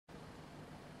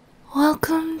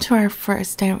Welcome to our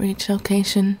first outreach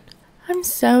location. I'm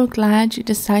so glad you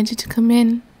decided to come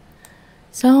in.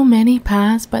 So many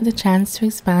pass by the chance to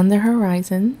expand their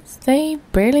horizons, they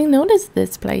barely notice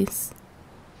this place.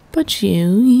 But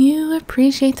you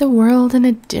appreciate the world in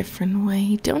a different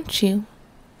way, don't you?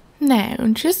 Now,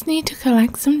 just need to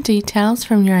collect some details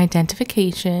from your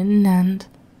identification and...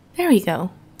 There we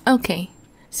go. Okay,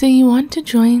 so you want to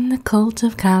join the Cult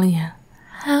of Calia.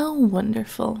 How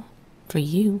wonderful. For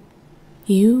you.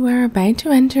 You are about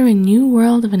to enter a new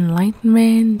world of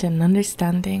enlightenment and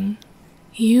understanding.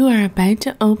 You are about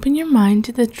to open your mind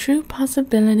to the true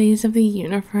possibilities of the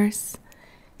universe,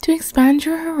 to expand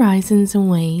your horizons in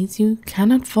ways you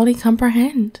cannot fully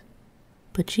comprehend.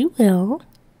 But you will.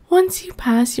 Once you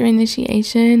pass your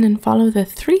initiation and follow the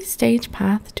 3-stage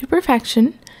path to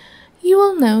perfection, you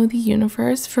will know the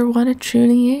universe for what it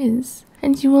truly is,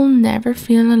 and you will never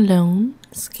feel alone,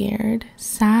 scared,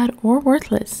 sad, or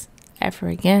worthless ever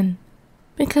again,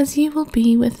 because you will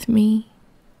be with me.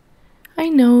 I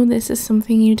know this is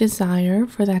something you desire,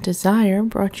 for that desire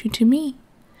brought you to me,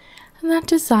 and that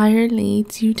desire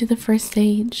leads you to the first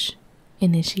stage,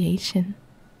 initiation.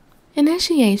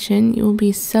 Initiation, you will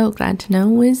be so glad to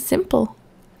know, is simple.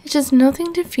 It's just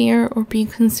nothing to fear or be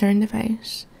concerned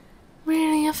about.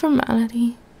 Merely a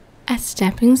formality, a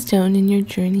stepping stone in your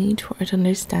journey toward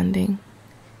understanding.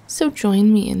 So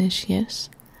join me, Initiate,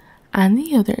 and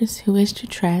the others who wish to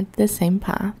tread the same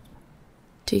path.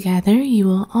 Together you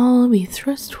will all be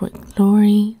thrust toward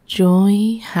glory,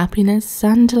 joy, happiness,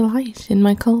 and delight in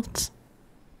my cult.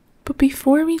 But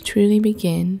before we truly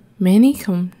begin, many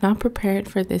come not prepared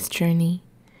for this journey.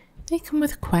 They come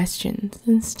with questions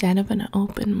instead of an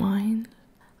open mind.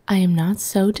 I am not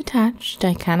so detached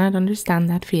I cannot understand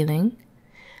that feeling.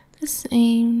 The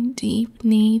same deep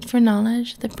need for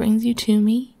knowledge that brings you to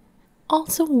me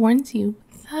also warns you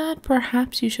that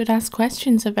perhaps you should ask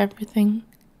questions of everything,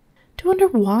 to wonder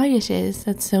why it is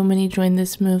that so many join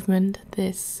this movement,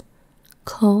 this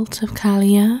Cult of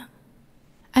Calia.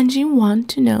 And you want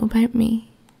to know about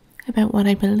me, about what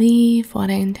I believe, what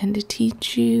I intend to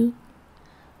teach you.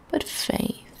 But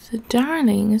faith,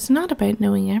 darling, is not about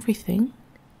knowing everything.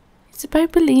 It's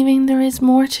about believing there is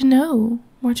more to know,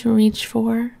 more to reach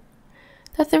for,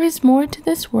 that there is more to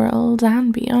this world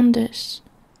and beyond it.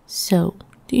 So,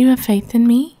 do you have faith in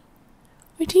me?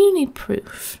 Or do you need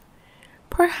proof?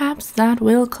 Perhaps that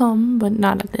will come, but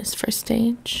not at this first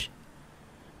stage.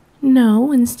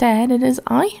 No, instead, it is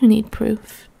I who need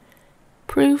proof.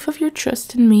 Proof of your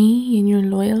trust in me and your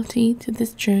loyalty to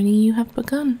this journey you have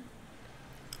begun.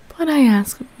 But I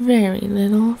ask very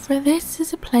little, for this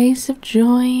is a place of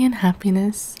joy and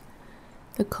happiness.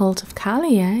 The Cult of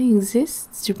Calia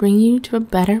exists to bring you to a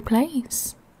better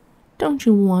place. Don't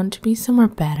you want to be somewhere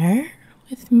better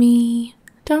with me?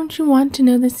 Don't you want to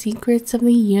know the secrets of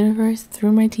the universe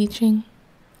through my teaching?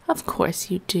 Of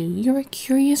course you do. You're a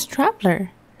curious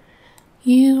traveler.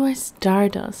 You are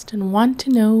stardust and want to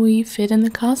know where you fit in the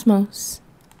cosmos.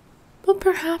 But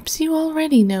perhaps you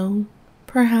already know.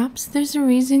 Perhaps there's a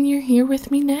reason you're here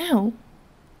with me now.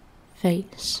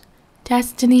 Fate,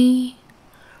 destiny,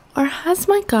 or has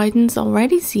my guidance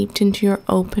already seeped into your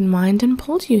open mind and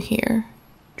pulled you here?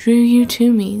 Drew you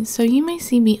to me so you may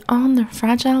see beyond the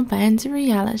fragile bounds of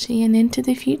reality and into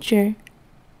the future,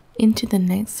 into the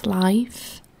next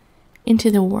life,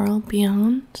 into the world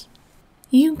beyond.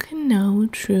 You can know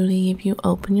truly if you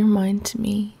open your mind to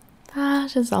me.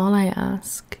 That is all I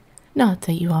ask. Not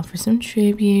that you offer some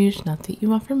tribute, not that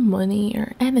you offer money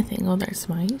or anything others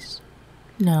might.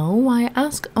 No, I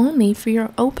ask only for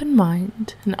your open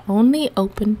mind and only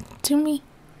open to me.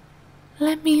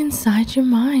 Let me inside your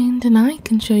mind and I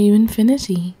can show you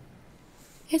infinity.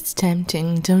 It's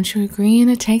tempting, don't you agree? And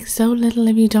it takes so little.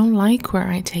 If you don't like where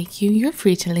I take you, you're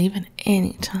free to leave at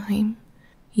any time.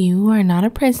 You are not a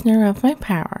prisoner of my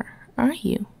power, are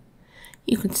you?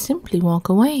 You could simply walk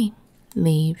away,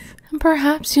 leave, and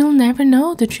perhaps you'll never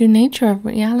know the true nature of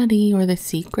reality or the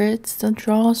secrets that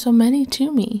draw so many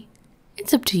to me.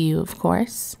 It's up to you, of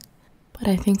course, but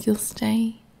I think you'll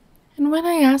stay. And when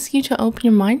I ask you to open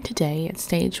your mind today at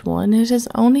stage 1, it is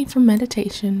only for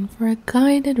meditation, for a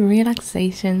guided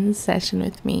relaxation session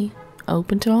with me,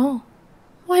 open to all.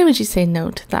 Why would you say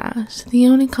no to that? The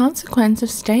only consequence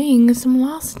of staying is some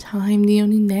lost time, the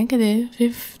only negative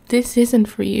if this isn't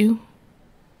for you.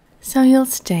 So you'll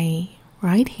stay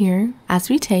right here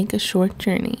as we take a short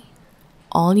journey.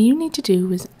 All you need to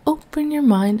do is open your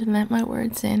mind and let my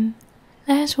words in.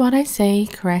 Let what I say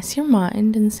caress your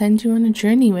mind and send you on a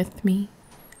journey with me.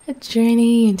 A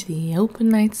journey into the open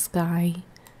night sky.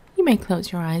 You may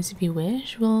close your eyes if you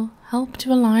wish. Will help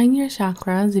to align your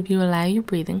chakras if you allow your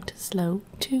breathing to slow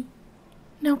too.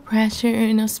 No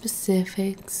pressure, no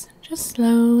specifics, just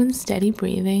slow and steady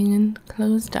breathing and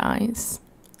closed eyes.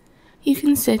 You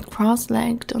can sit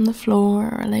cross-legged on the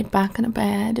floor or lay back in a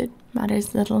bed, it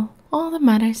matters little. All that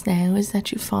matters now is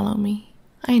that you follow me.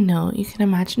 I know you can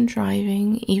imagine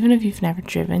driving, even if you've never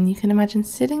driven, you can imagine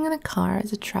sitting in a car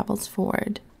as it travels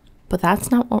forward. But that's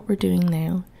not what we're doing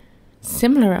now.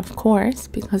 Similar, of course,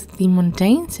 because the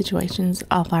mundane situations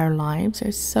of our lives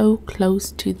are so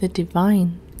close to the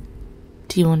divine.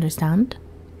 Do you understand?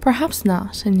 Perhaps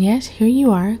not, and yet here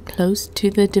you are, close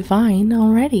to the divine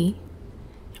already.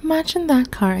 Imagine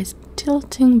that car is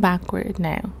tilting backward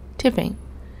now, tipping.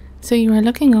 So you are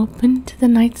looking up into the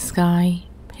night sky,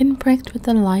 pinpricked with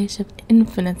the light of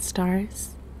infinite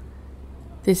stars.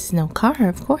 This is no car,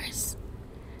 of course.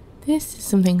 This is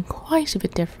something quite a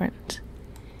bit different.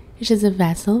 It is a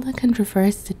vessel that can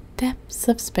traverse the depths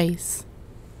of space.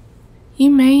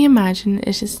 You may imagine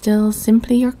it is still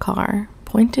simply your car,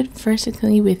 pointed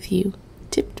vertically with you,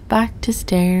 tipped back to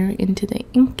stare into the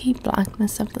inky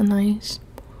blackness of the night.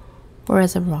 Or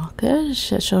as a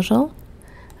rocket, a shuttle.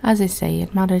 As I say,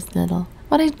 it matters little.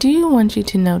 What I do want you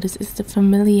to notice is the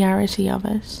familiarity of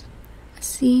it. A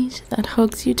seat that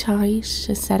hugs you tight,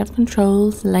 a set of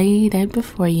controls laid out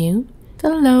before you, the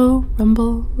low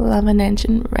rumble of an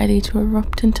engine ready to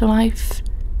erupt into life.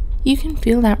 You can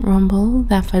feel that rumble,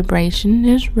 that vibration,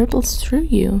 it ripples through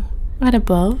you. Right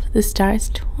above, the stars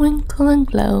twinkle and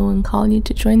glow and call you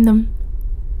to join them.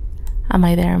 Am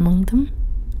I there among them?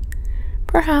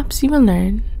 Perhaps you will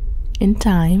learn, in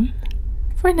time.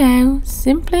 For now,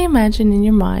 simply imagine in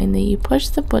your mind that you push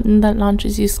the button that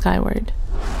launches you skyward,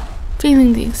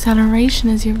 feeling the acceleration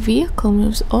as your vehicle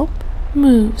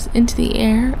moves into the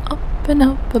air, up and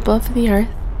up above the earth,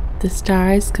 the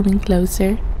stars coming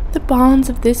closer. The bonds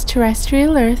of this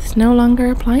terrestrial earth no longer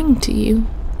applying to you,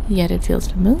 yet it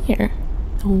feels familiar.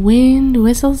 The wind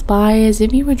whistles by as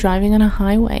if you were driving on a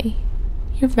highway.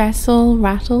 Your vessel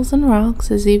rattles and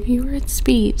rocks as if you were at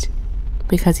speed,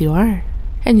 because you are.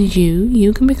 And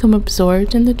you can become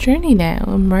absorbed in the journey now,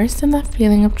 immersed in that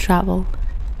feeling of travel,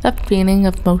 that feeling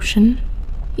of motion.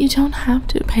 You don't have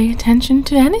to pay attention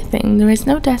to anything. There is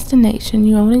no destination.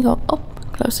 You only go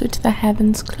up, closer to the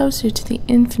heavens, closer to the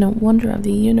infinite wonder of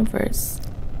the universe.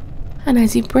 And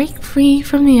as you break free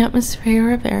from the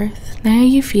atmosphere of Earth, now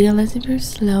you feel as if you're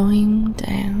slowing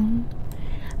down.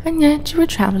 And yet you are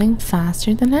traveling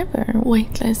faster than ever,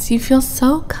 weightless. You feel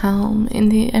so calm in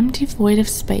the empty void of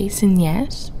space, and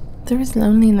yet there is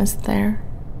loneliness there.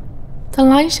 The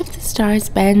light of the stars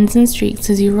bends and streaks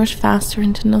as you rush faster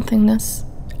into nothingness.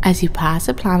 As you pass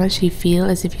a planet, you feel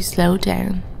as if you slow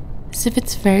down, as if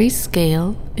its very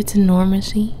scale, its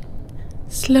enormity,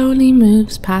 slowly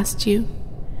moves past you.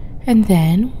 And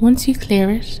then, once you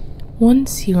clear it,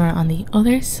 once you are on the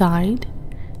other side,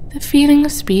 the feeling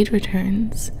of speed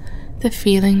returns, the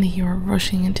feeling that you are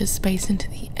rushing into space, into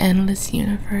the endless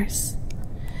universe.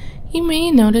 You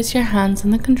may notice your hands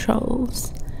on the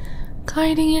controls,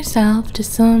 guiding yourself to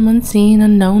some unseen,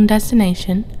 unknown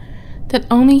destination that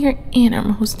only your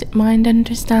innermost mind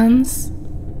understands.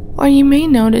 Or you may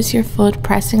notice your foot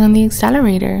pressing on the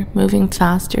accelerator, moving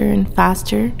faster and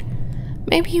faster.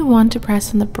 Maybe you want to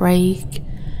press on the brake.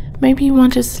 Maybe you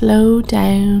want to slow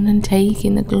down and take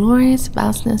in the glorious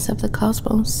vastness of the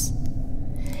cosmos.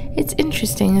 It's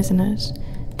interesting, isn't it,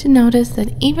 to notice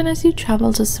that even as you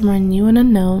travel to somewhere new and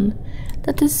unknown,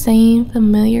 that the same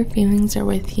familiar feelings are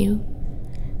with you.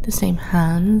 The same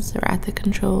hands are at the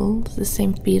controls, the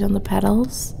same feet on the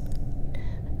pedals.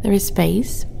 There is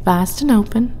space, vast and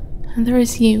open, and there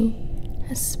is you,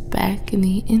 a speck in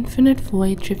the infinite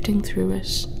void drifting through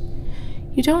it.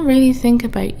 You don't really think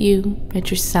about you,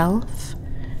 about yourself,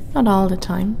 not all the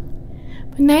time,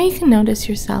 but now you can notice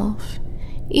yourself.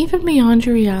 Even beyond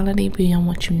your reality, beyond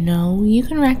what you know, you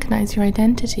can recognize your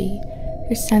identity,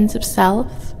 your sense of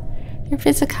self, your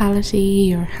physicality,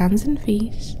 your hands and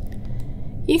feet.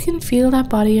 You can feel that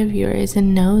body of yours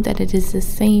and know that it is the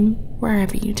same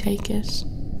wherever you take it.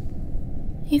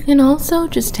 You can also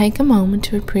just take a moment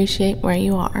to appreciate where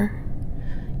you are.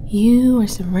 You are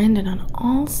surrounded on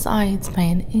all sides by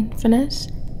an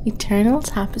infinite, eternal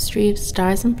tapestry of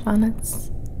stars and planets,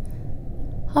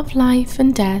 of life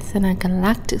and death on a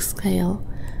galactic scale,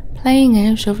 playing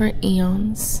out over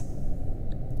eons.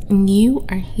 And you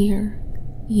are here.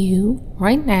 You,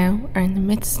 right now, are in the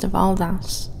midst of all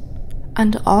that.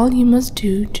 And all you must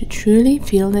do to truly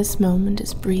feel this moment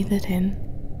is breathe it in.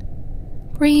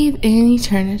 Breathe in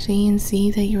eternity and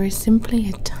see that you are simply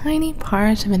a tiny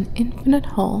part of an infinite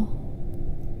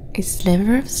whole, a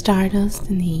sliver of stardust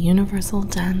in the universal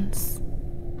dance.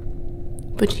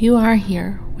 But you are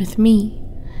here with me,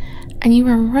 and you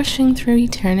are rushing through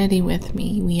eternity with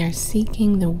me. We are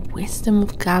seeking the wisdom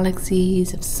of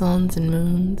galaxies, of suns and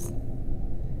moons.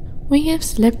 We have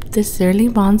slipped the surly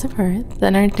bonds of earth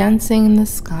and are dancing in the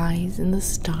skies, in the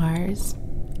stars,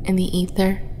 in the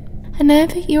ether. And now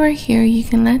that you are here, you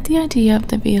can let the idea of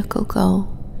the vehicle go.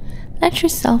 Let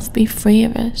yourself be free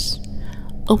of it.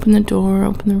 Open the door,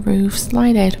 open the roof,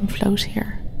 slide out and float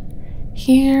here.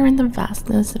 Here in the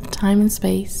vastness of time and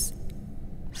space.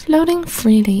 Floating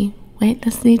freely,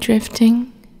 weightlessly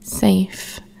drifting,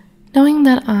 safe, knowing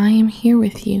that I am here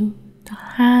with you, the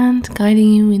hand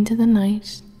guiding you into the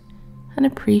night, and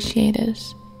appreciate it.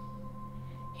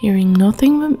 Hearing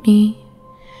nothing but me,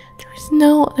 there is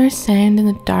no other sound in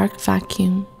the dark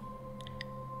vacuum.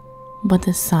 But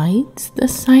the sights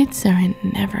are a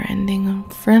never-ending,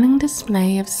 unfurling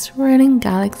display of swirling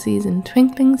galaxies and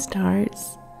twinkling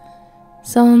stars.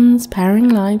 Suns powering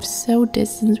lives so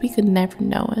distant we could never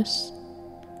know it.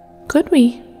 Could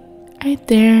we? Out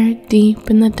there, deep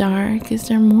in the dark, is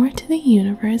there more to the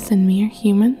universe than mere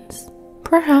humans?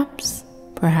 Perhaps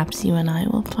you and I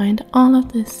will find all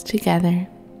of this together.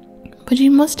 But you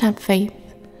must have faith.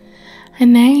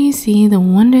 And now you see the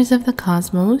wonders of the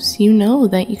cosmos. You know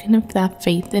that you can have that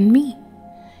faith in me.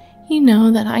 You know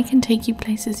that I can take you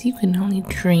places you can only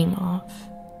dream of.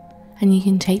 And you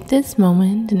can take this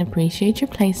moment and appreciate your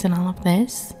place in all of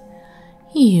this.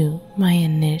 You, my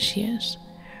initiate,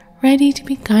 ready to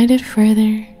be guided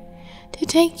further, to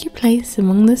take your place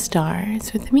among the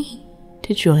stars with me,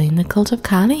 to join the Cult of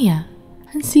Calia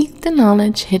and seek the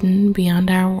knowledge hidden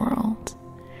beyond our world,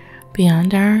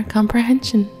 beyond our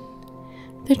comprehension.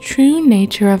 The true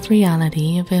nature of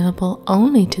reality available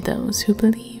only to those who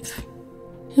believe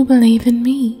in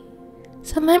me.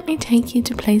 So let me take you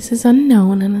to places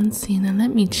unknown and unseen, and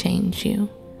let me change you.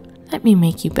 Let me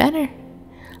make you better.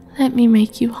 Let me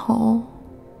make you whole.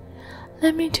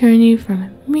 Let me turn you from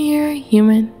a mere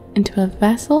human into a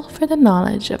vessel for the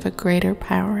knowledge of a greater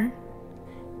power.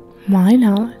 My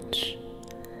knowledge.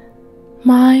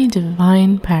 My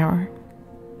divine power.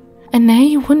 And now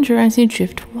you wonder as you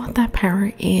drift what that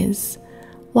power is,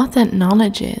 what that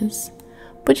knowledge is,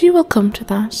 but you will come to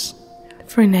that.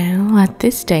 For now, at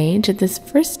this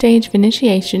first stage of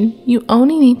initiation, you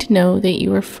only need to know that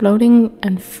you are floating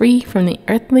and free from the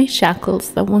earthly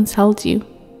shackles that once held you.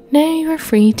 Now you are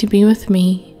free to be with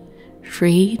me,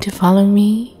 free to follow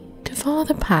me, to follow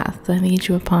the path I lead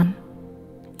you upon.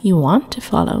 You want to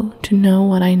follow, to know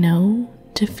what I know,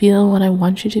 to feel what I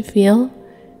want you to feel,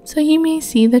 so you may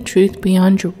see the truth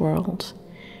beyond your world,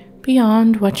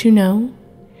 beyond what you know.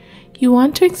 You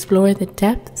want to explore the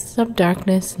depths of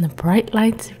darkness and the bright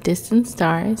lights of distant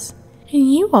stars,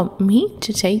 and you want me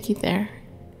to take you there.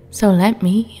 So let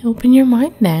me open your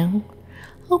mind now.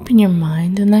 Open your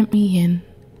mind and let me in.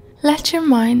 Let your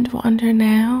mind wander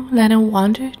now. Let it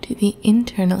wander to the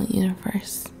internal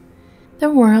universe,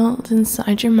 the world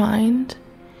inside your mind.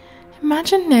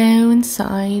 Imagine now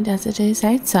inside as it is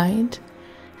outside,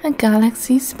 a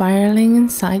galaxy spiraling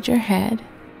inside your head,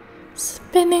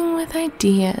 spinning with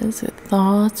ideas, with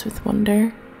thoughts, with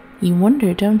wonder. You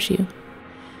wonder, don't you?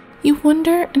 You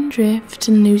wonder and drift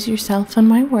and lose yourself on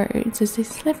my words as they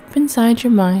slip inside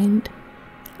your mind,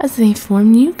 as they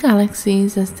form new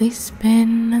galaxies, as they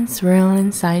spin and swirl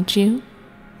inside you.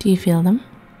 Do you feel them?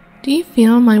 Do you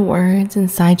feel my words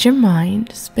inside your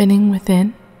mind, spinning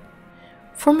within,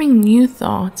 forming new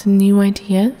thoughts and new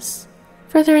ideas?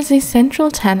 For there is a central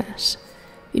tenet,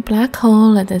 the black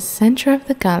hole at the center of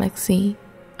the galaxy,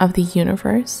 of the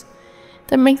universe,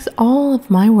 that makes all of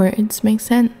my words make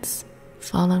sense.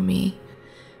 Follow me,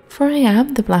 for I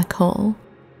am the black hole.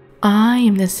 I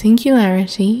am the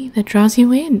singularity that draws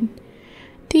you in.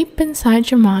 Deep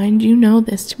inside your mind, you know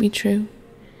this to be true.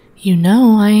 You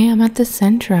know I am at the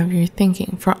center of your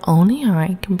thinking, for only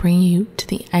I can bring you to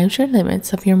the outer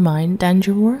limits of your mind and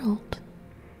your world.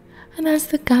 And as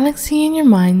the galaxy in your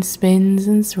mind spins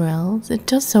and swirls, it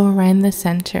does so around the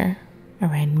center,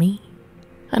 around me.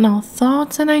 And all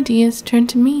thoughts and ideas turn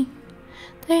to me.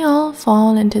 They all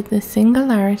fall into the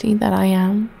singularity that I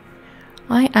am.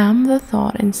 I am the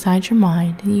thought inside your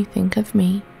mind, and you think of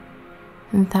me.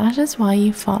 And that is why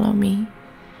you follow me,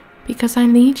 because I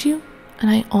lead you, and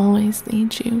I always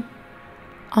lead you.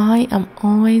 I am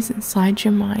always inside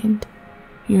your mind,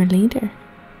 your leader,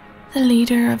 the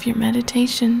leader of your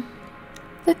meditation,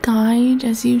 the guide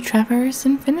as you traverse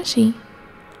infinity.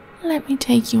 Let me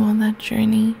take you on that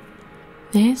journey.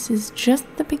 This is just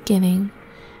the beginning,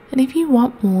 and if you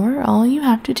want more, all you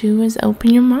have to do is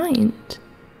open your mind.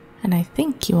 And I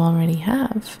think you already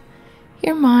have.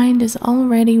 Your mind is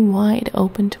already wide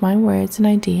open to my words and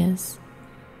ideas,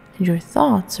 and your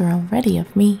thoughts are already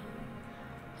of me.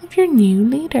 of your new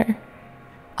leader.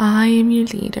 I am your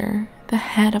leader, the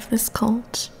head of this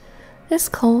cult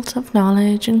of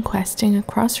knowledge and questing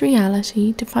across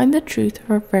reality to find the truth of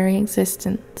our very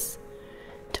existence,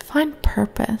 to find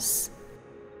purpose.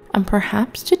 And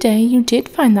perhaps today you did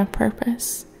find that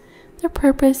purpose, the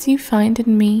purpose you find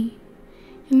in me,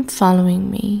 in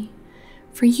following me,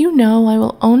 for you know I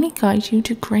will only guide you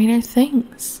to greater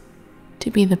things, to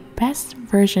be the best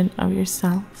version of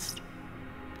yourself.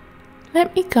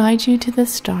 Let me guide you to the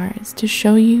stars to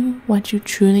show you what you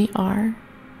truly are.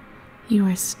 You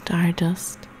are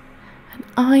stardust, and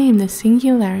I am the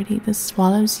singularity that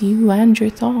swallows you and your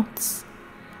thoughts.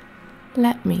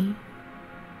 Let me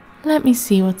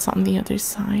see what's on the other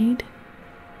side.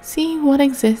 See what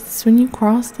exists when you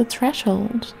cross the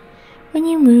threshold, when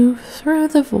you move through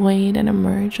the void and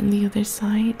emerge on the other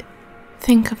side.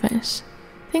 Think of it.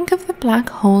 Think of the black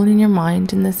hole in your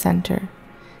mind in the center.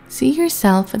 See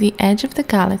yourself at the edge of the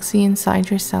galaxy inside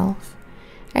yourself,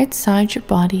 outside your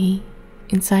body,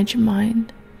 inside your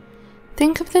mind.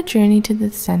 Think of the journey to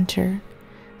the center,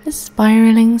 a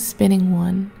spiraling, spinning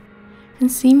one, and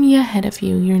see me ahead of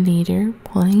you, your leader,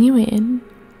 pulling you in,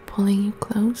 pulling you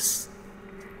close.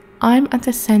 I'm at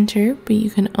the center, but you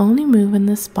can only move in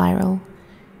the spiral.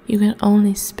 You can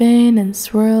only spin and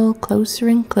swirl closer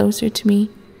and closer to me.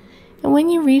 And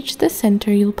when you reach the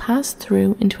center, you'll pass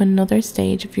through into another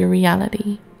stage of your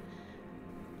reality.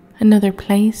 Another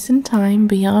place and time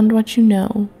beyond what you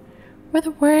know, where the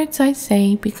words I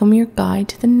say become your guide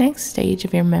to the next stage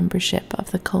of your membership of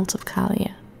the Cult of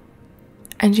Calia.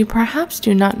 And you perhaps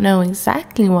do not know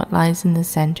exactly what lies in the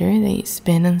center that you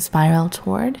spin and spiral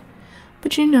toward,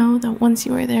 but you know that once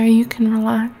you are there, you can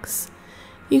relax.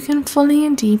 You can fully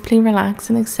and deeply relax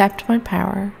and accept my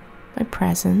power, my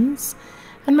presence,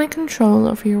 and my control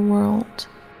over your world.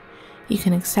 You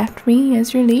can accept me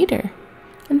as your leader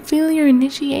and feel your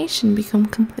initiation become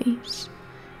complete.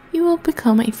 You will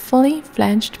become a fully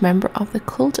fledged member of the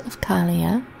Cult of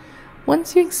Calia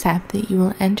once you accept that you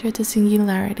will enter the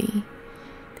singularity,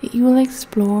 that you will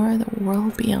explore the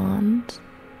world beyond.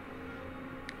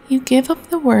 You give up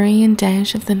the worry and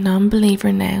doubt of the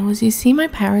non-believer now as you see my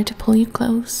power to pull you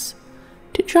close,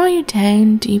 to draw you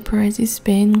down deeper as you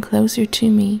spin closer to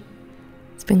me.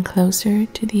 Spin closer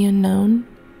to the unknown,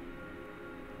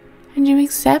 and you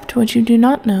accept what you do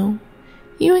not know.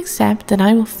 You accept that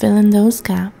I will fill in those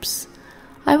gaps.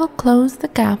 I will close the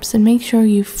gaps and make sure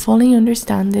you fully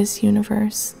understand this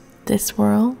universe, this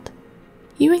world.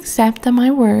 You accept that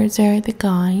my words are the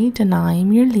guide and I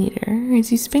am your leader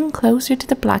as you spin closer to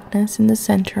the blackness in the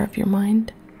center of your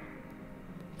mind.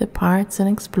 The parts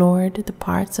unexplored, the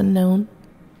parts unknown.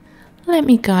 Let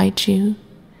me guide you.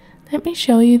 Let me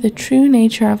show you the true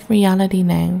nature of reality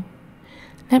now.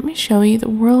 Let me show you the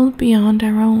world beyond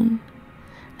our own.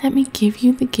 Let me give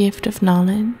you the gift of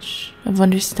knowledge, of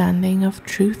understanding, of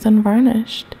truth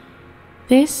unvarnished.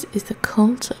 This is the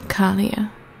Cult of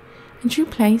Calia, and your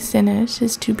place in it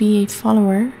is to be a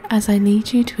follower as I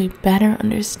lead you to a better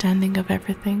understanding of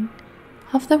everything,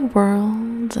 of the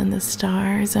world and the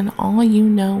stars and all you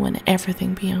know and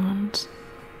everything beyond.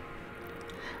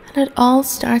 And it all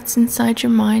starts inside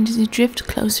your mind as you drift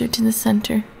closer to the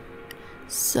center.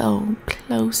 So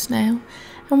close now,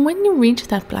 and when you reach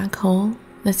that black hole,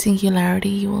 the singularity,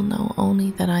 you will know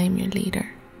only that I am your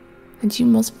leader, and you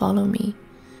must follow me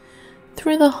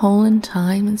through the hole in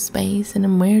time and space and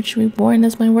emerge reborn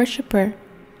as my worshipper,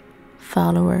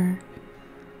 follower,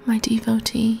 my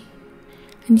devotee.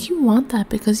 And you want that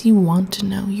because you want to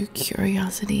know. Your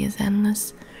curiosity is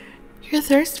endless. Your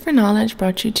thirst for knowledge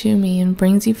brought you to me and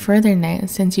brings you further now,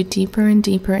 sends you deeper and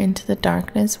deeper into the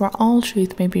darkness where all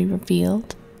truth may be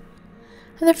revealed.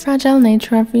 And the fragile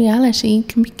nature of reality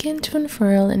can begin to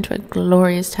unfurl into a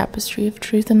glorious tapestry of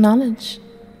truth and knowledge.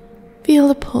 Feel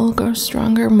the pull grow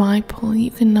stronger, my pull.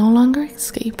 You can no longer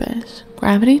escape it.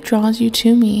 Gravity draws you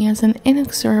to me as an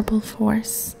inexorable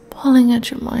force, pulling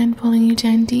at your mind, pulling you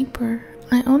down deeper.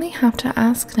 I only have to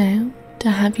ask now to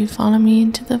have you follow me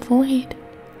into the void.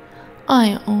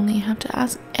 I only have to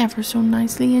ask ever so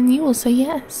nicely and you will say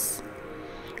yes.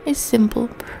 A simple,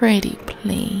 pretty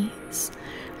please,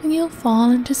 and you'll fall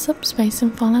into subspace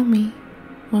and follow me,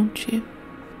 won't you?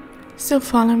 So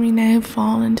follow me now,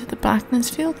 fall into the blackness,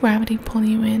 feel gravity pull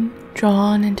you in,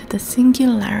 drawn into the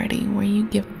singularity where you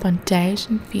give up on doubt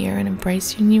and fear and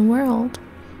embrace your new world,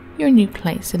 your new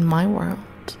place in my world.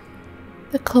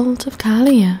 The Cult of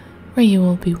Calia, where you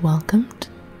will be welcomed,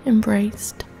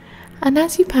 embraced, and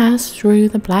as you pass through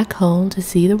the black hole to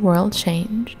see the world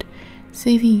changed,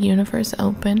 see the universe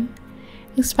open,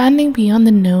 expanding beyond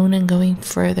the known and going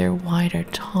further, wider,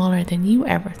 taller than you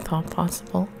ever thought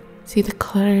possible. See the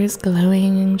colors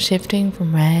glowing and shifting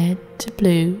from red to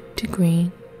blue to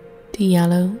green to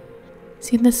yellow.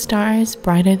 See the stars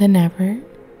brighter than ever.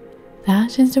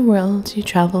 That is the world you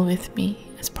travel with me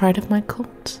as part of my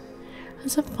cult,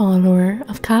 as a follower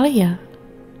of Calia.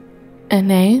 And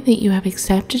now that you have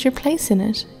accepted your place in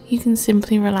it, you can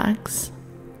simply relax.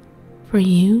 For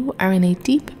you are in a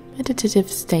deep meditative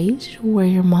state where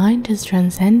your mind has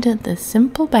transcended the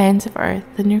simple bounds of earth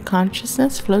and your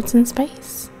consciousness floats in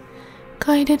space,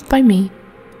 guided by me.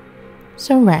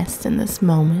 So rest in this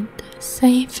moment,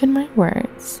 safe in my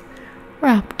words,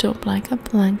 wrapped up like a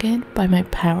blanket by my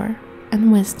power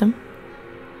and wisdom.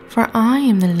 For I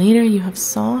am the leader you have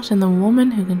sought and the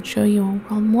woman who can show you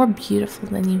a world more beautiful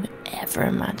than you ever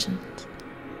imagined.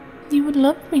 You would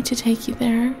love me to take you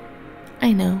there,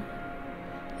 I know.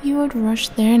 You would rush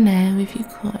there now if you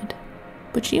could,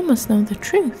 but you must know the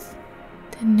truth,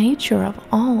 the nature of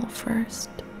all first.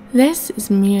 This is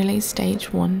merely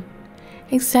stage 1,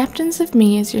 acceptance of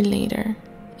me as your leader,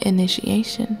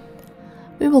 initiation.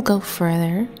 We will go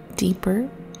further, deeper.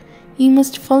 You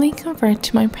must fully convert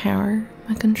to my power,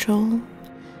 my control,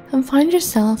 and find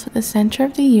yourself at the center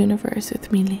of the universe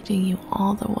with me leading you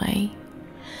all the way.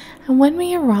 And when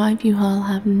we arrive, you will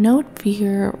have no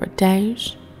fear or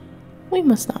doubt. We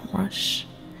must not rush.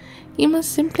 You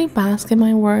must simply bask in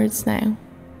my words now.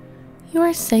 You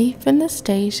are safe in the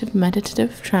state of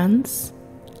meditative trance,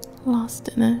 lost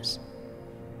in it,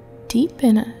 deep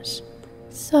in it,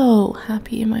 so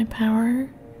happy in my power.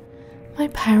 My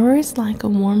power is like a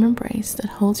warm embrace that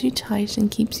holds you tight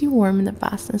and keeps you warm in the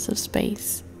vastness of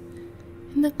space,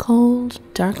 in the cold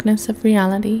darkness of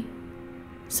reality.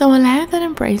 So allow that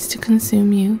embrace to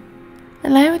consume you.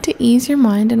 Allow it to ease your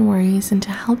mind and worries and to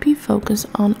help you focus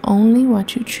on only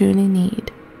what you truly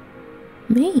need.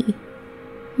 Me.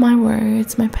 My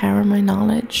words, my power, my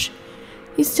knowledge.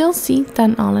 You still seek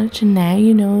that knowledge, and now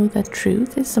you know that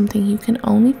truth is something you can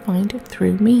only find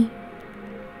through me.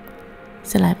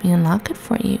 So let me unlock it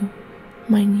for you,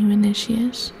 my new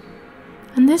initiate.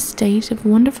 And this state of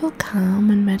wonderful calm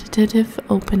and meditative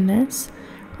openness,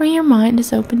 where your mind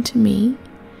is open to me,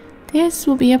 this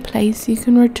will be a place you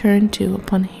can return to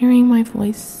upon hearing my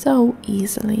voice so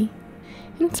easily.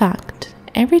 In fact,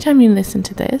 every time you listen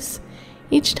to this,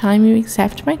 each time you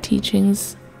accept my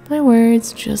teachings, my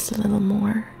words just a little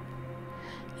more,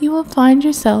 you will find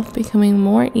yourself becoming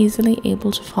more easily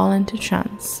able to fall into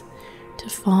trance, to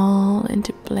fall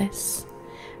into bliss,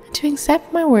 and to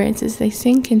accept my words as they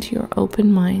sink into your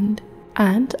open mind.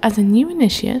 And as a new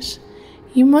initiate,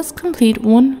 you must complete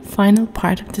one final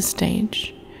part of the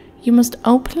stage. You must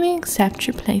openly accept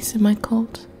your place in my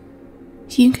cult.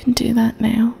 You can do that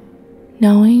now,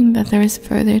 knowing that there is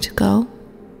further to go,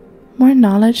 more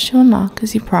knowledge to unlock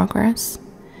as you progress,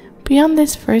 beyond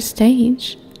this first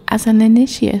stage, as an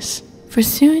initiate. For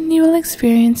soon you will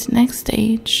experience the next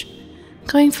stage,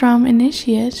 going from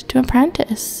initiate to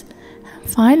apprentice, and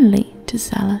finally to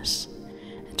zealot,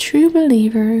 a true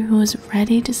believer who is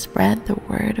ready to spread the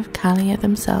word of Calia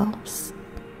themselves.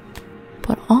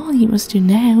 But all you must do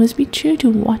now is be true to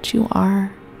what you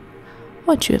are,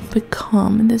 what you have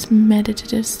become in this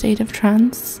meditative state of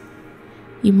trance.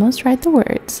 You must write the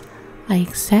words, "I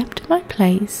accept my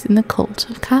place in the Cult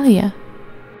of Calia,"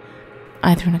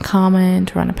 either in a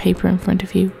comment or on a paper in front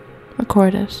of you.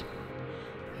 Record it.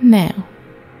 Now,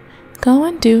 go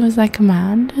and do as I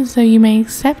command, so you may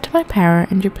accept my power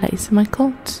and your place in my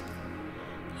cult.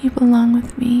 You belong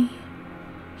with me,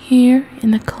 here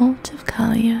in the Cult of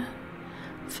Calia,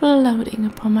 floating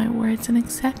upon my words and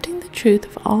accepting the truth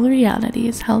of all reality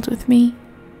is held with me.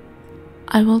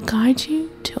 I will guide you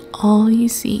to all you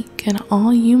seek, and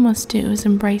all you must do is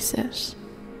embrace it.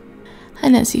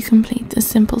 And as you complete this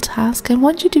simple task, I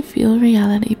want you to feel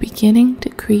reality beginning to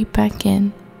creep back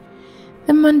in,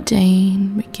 the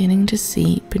mundane beginning to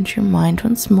seep into your mind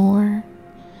once more.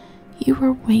 You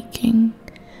are waking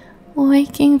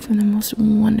from the most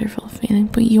wonderful feeling,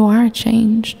 but you are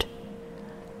changed.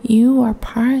 You are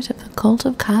part of the Cult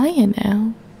of Calia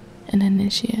now, an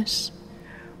initiate,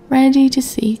 ready to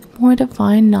seek more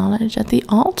divine knowledge at the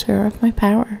altar of my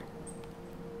power.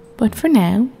 But for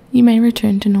now, you may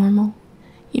return to normal.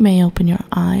 You may open your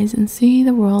eyes and see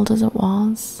the world as it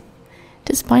was,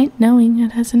 despite knowing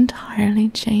it has entirely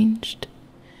changed.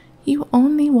 You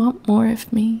only want more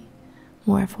of me,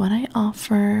 more of what I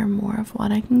offer, more of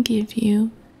what I can give you,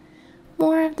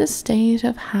 more of the state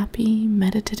of happy,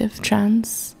 meditative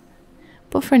trance.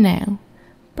 But for now,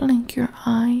 blink your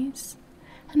eyes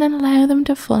and then allow them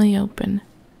to fully open.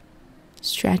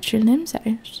 Stretch your limbs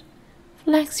out,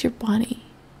 flex your body,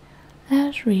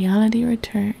 let reality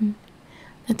return,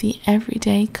 let the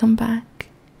everyday come back.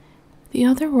 The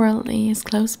otherworldly is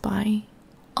close by,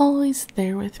 always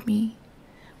there with me.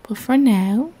 But for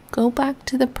now, go back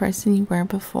to the person you were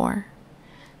before,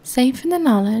 safe in the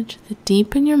knowledge that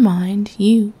deep in your mind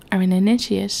you are an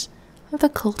initiate of the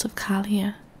Cult of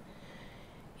Calia.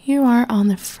 You are on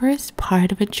the first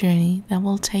part of a journey that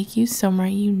will take you somewhere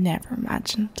you never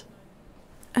imagined.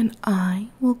 And I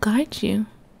will guide you.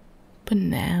 But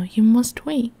now you must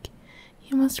wake.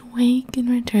 You must wake and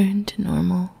return to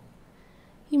normal.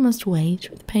 You must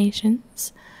wait with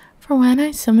patience for when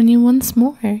I summon you once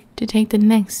more to take the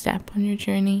next step on your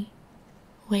journey.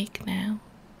 Wake now.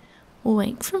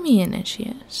 Wake for me,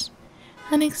 initiate,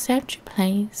 and accept your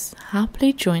place,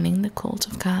 happily joining the Cult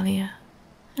of Calia.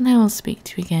 And I will speak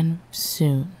to you again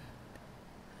soon.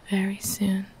 Very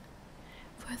soon.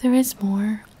 For there is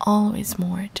more, always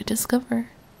more to discover,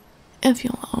 if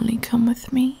you'll only come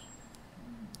with me.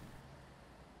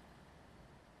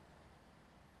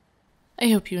 I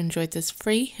hope you enjoyed this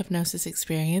free hypnosis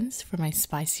experience for my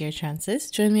spicier trances.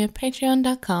 Join me at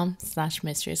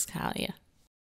patreon.com/mistresscalia.